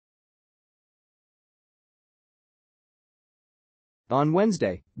On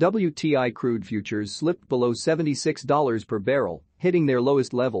Wednesday, WTI crude futures slipped below $76 per barrel, hitting their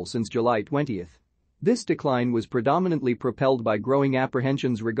lowest level since July 20. This decline was predominantly propelled by growing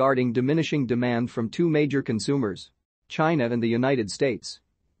apprehensions regarding diminishing demand from two major consumers, China and the United States.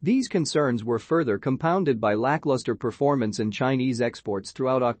 These concerns were further compounded by lackluster performance in Chinese exports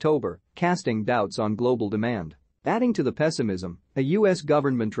throughout October, casting doubts on global demand. Adding to the pessimism, a U.S.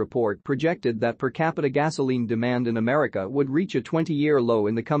 government report projected that per capita gasoline demand in America would reach a 20-year low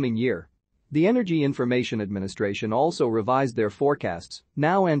in the coming year. The Energy Information Administration also revised their forecasts,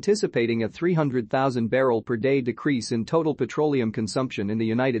 now anticipating a 300,000 barrel per day decrease in total petroleum consumption in the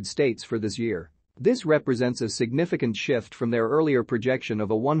United States for this year. This represents a significant shift from their earlier projection of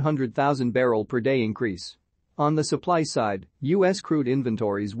a 100,000 barrel per day increase. On the supply side, U.S. crude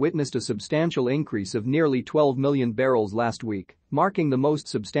inventories witnessed a substantial increase of nearly 12 million barrels last week, marking the most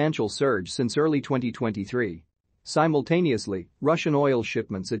substantial surge since early 2023. Simultaneously, Russian oil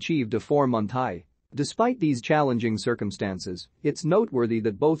shipments achieved a 4-month high. Despite these challenging circumstances, it's noteworthy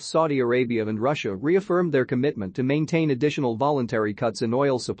that both Saudi Arabia and Russia reaffirmed their commitment to maintain additional voluntary cuts in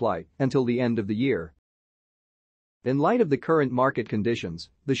oil supply until the end of the year. In light of the current market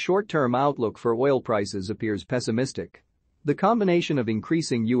conditions, the short-term outlook for oil prices appears pessimistic. The combination of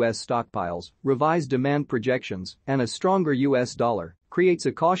increasing U.S. stockpiles, revised demand projections, and a stronger U.S. dollar creates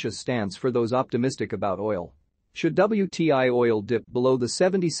a cautious stance for those optimistic about oil. Should WTI oil dip below the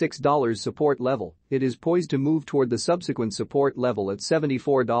 $76 support level, it is poised to move toward the subsequent support level at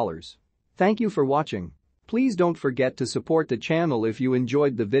 $74. Thank you for watching. Please don't forget to support the channel if you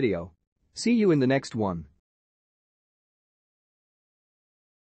enjoyed the video. See you in the next one.